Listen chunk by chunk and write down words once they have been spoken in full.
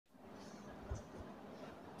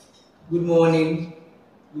Good morning,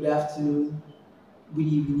 good afternoon, good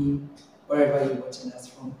evening, wherever you're watching us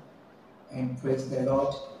from. And praise the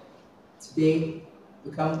Lord. Today,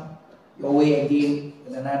 we come your way again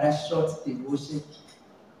with another short devotion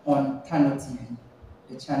on Tano TV.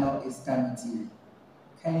 The channel is Tano TV.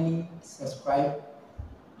 Kindly subscribe,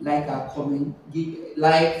 like our comment,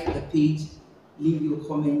 like the page, leave your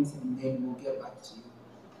comments, and then we'll get back to you.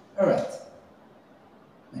 All right.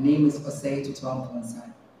 My name is Osei Tutu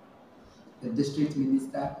Amponsah, the District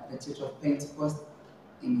Minister of the Church of Pentecost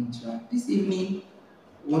in Nchiraa. This evening,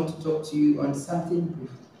 I want to talk to you on something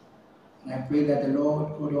briefly, and I pray that the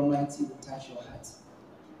Lord God Almighty will touch your heart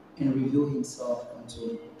and reveal Himself unto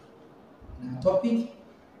you. And our topic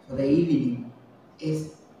for the evening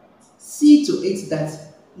is see to it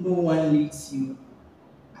that no one leads you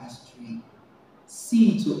astray.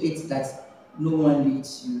 See to it that no one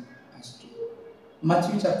leads you astray.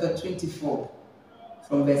 Matthew chapter 24,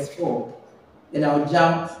 from verse 4. Then I'll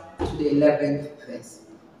jump to the 11th verse.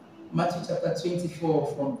 Matthew chapter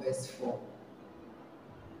 24 from verse 4.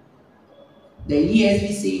 The ESV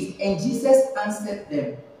says, and Jesus answered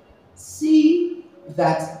them, see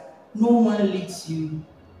that no one leads you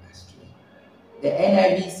astray. The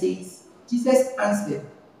NIV says, Jesus answered,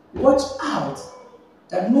 watch out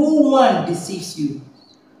that no one deceives you.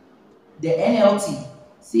 The NLT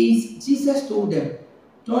says, Jesus told them,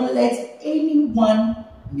 don't let anyone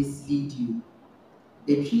mislead you.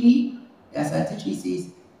 The tree, the Asante tree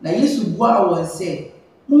says, na Yesu bua won say,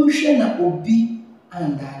 munhwe na obi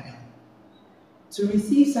andada. To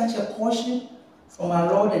receive such a caution from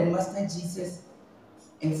our Lord and Master Jesus,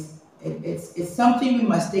 it's something we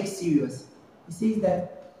must take serious. He says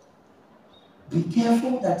that, be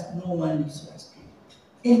careful that no one leads you astray.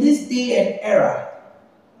 In this day and era,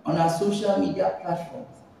 on our social media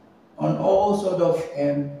platforms, on all sort of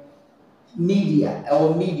media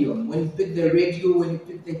or medium, when you pick the radio, when you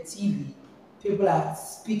pick the TV, people are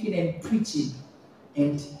speaking and preaching,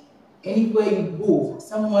 and anywhere you go,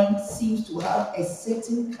 someone seems to have a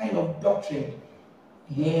certain kind of doctrine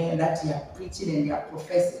that they are preaching and they are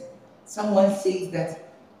professing. Someone says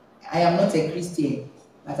that I am not a Christian,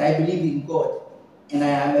 but I believe in God and I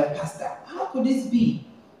am a pastor. How could this be?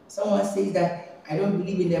 Someone says that I don't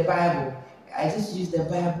believe in the Bible. I just use the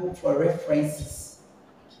Bible for references.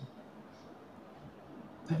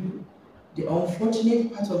 But the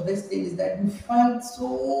unfortunate part of this thing is that you find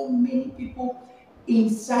so many people in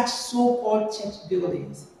such so-called church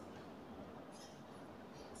buildings.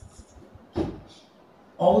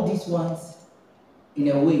 All these ones, in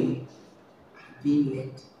a way, are being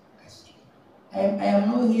led astray. I am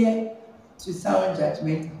not here to sound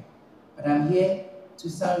judgmental, but I'm here to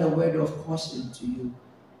sound a word of caution to you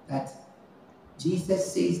that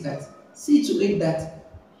Jesus says that, see to it that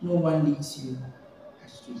no one leads you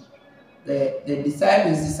astray. The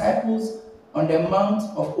disciples on the Mount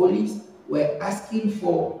of Olives were asking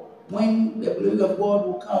for when the glory of God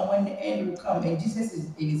will come, when the end will come, and Jesus is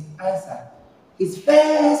in his answer. His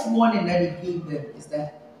first warning that he gave them is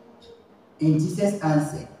that, and Jesus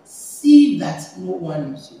answered, see that no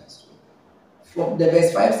one leads you astray. From the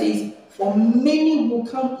verse 5 says, for many will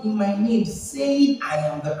come in my name, saying, I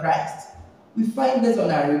am the Christ. We find this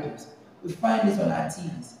on our radios. We find this on our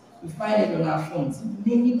TVs. We find it on our phones.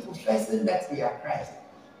 Many professing that they are Christ.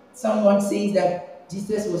 Someone says that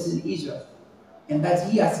Jesus was in Israel and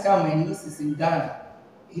that he has come and he is in Ghana.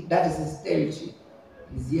 That is his territory.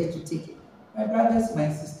 He's here to take it. My brothers,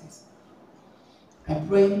 my sisters, I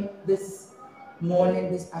pray this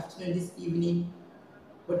morning, this afternoon, this evening,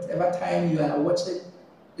 whatever time you are watching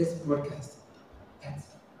this broadcast, that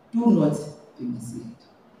do not be misled.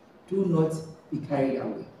 Do not be carried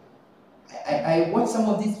away. I watch some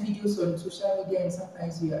of these videos on social media and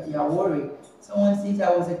sometimes you are worried. Someone says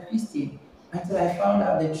I was a Christian until I found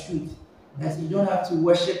out the truth. That you don't have to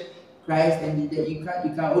worship Christ and that you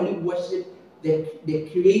can only worship the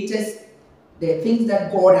creators, the things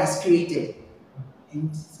that God has created.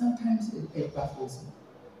 And sometimes it baffles me.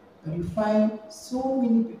 But you find so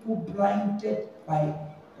many people blinded by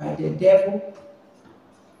the devil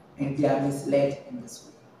and they are misled in this way.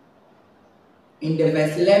 In the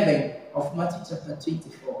verse 11 of Matthew chapter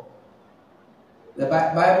 24, the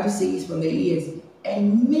Bible says from the ESV,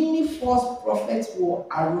 and many false prophets will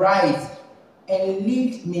arise and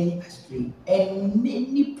lead many astray. And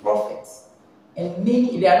many prophets, and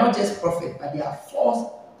many, they are not just prophets, but they are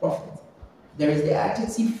false prophets. There is the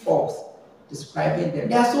adjective false describing them.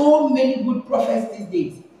 There are so many good prophets these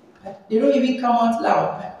days, but they don't even come out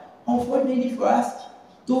loud. But unfortunately for us,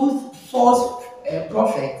 those false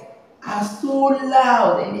prophets are so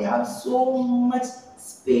loud and they have so much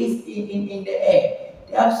space in the air.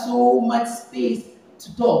 They have so much space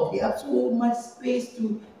to talk. They have so much space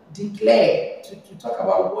to declare, to talk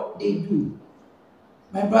about what they do.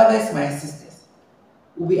 My brothers, my sisters,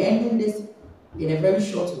 we'll be ending this in a very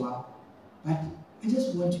short while, but I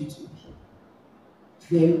just want you to be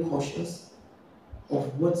very cautious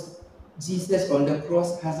of what Jesus on the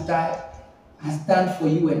cross has done for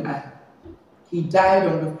you and I. He died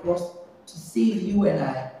on the cross to save you and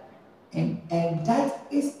I. And that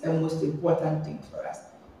is the most important thing for us.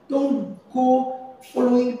 Don't go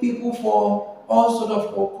following people for all sort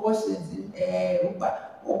of precautions.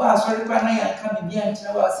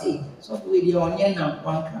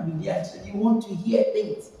 You want to hear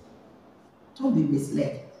things. Don't be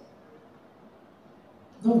misled.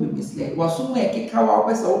 Don't be misled. Wasuma ekeka wa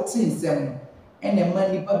pesa oti nsem ene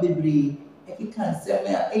manipa bebre ekeka nsem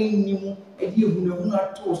a enyim edi ehunahunu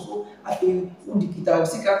ato so afi udikita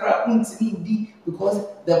osika kra untimi because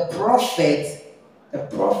the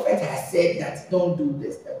prophet has said that don't do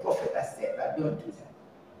this. The prophet has said that don't do that.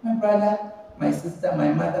 My brother, my sister,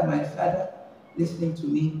 my mother, my father, listening to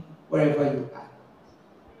me wherever you are.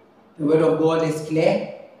 The word of God is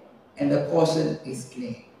clear and the caution is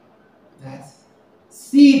clear.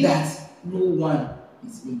 See that no one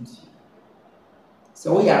is linked to you.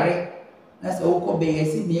 So we are right. That's all baby.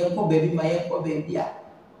 See me uncle baby, my uncle baby.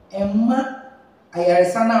 Emma, I are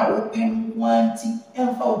sana open one thing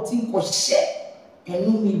and fouting for share. And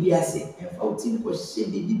no me be a say, and fouting for share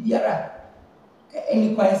the biara.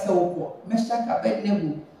 Any quite so Meshach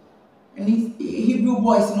Abednego. And Hebrew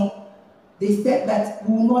boys, no, they said that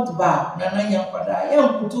we will not bow. Nana young father,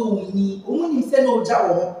 young Tutu, only said no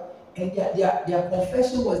jaw. And their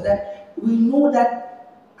confession was that we know that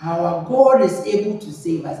our God is able to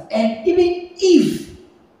save us. And even if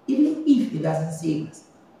He doesn't save us,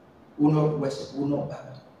 we will not worship, we will not bow.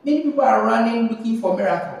 Many people are running looking for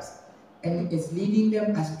miracles and it's leading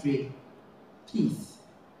them astray. Please,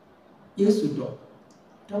 yes,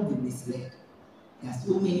 don't be misled. There are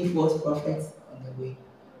so many false prophets on the way.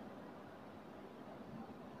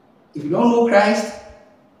 If you don't know Christ,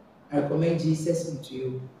 I recommend Jesus to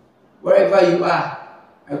you. Wherever you are,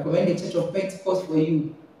 I recommend the Church of Pentecost for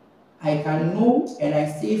you. I can know and I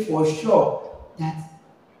say for sure that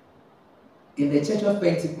in the Church of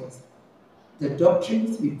Pentecost, the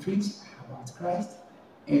doctrines we preach are about Christ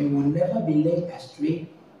and will never be led astray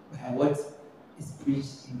by what is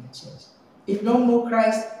preached in the church. If you don't know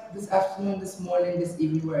Christ this afternoon, this morning, this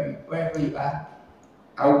evening, wherever you are,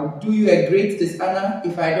 I will do you a great dishonor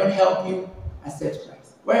if I don't help you accept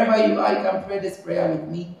Christ. Wherever you are, you can pray this prayer with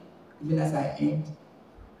me. Even as I end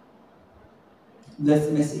this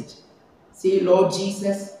message. Say, Lord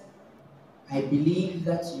Jesus, I believe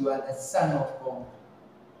that you are the Son of God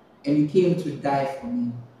and you came to die for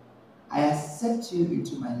me. I accept you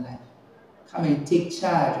into my life. Come and take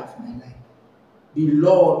charge of my life. Be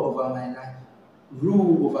Lord over my life.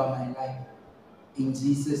 Rule over my life. In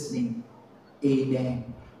Jesus' name,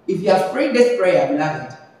 amen. If you have prayed this prayer,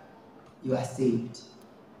 beloved, you are saved.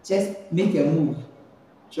 Just make a move.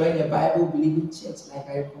 Join a Bible-believing church like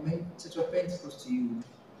I recommend Church of Pentecost to you,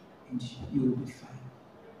 and you will be fine.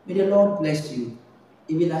 May the Lord bless you,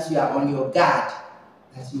 even as you are on your guard,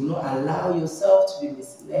 that you will not allow yourself to be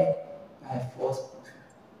misled by a false prophet.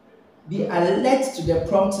 Be alert to the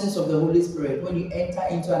promptings of the Holy Spirit when you enter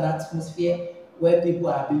into an atmosphere where people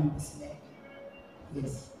are being misled.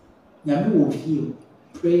 Yes. Yami will heal.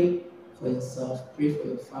 Pray for yourself, pray for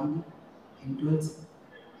your family, and don't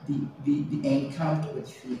be encamped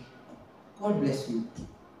with fear. God bless you.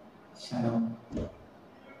 Shalom.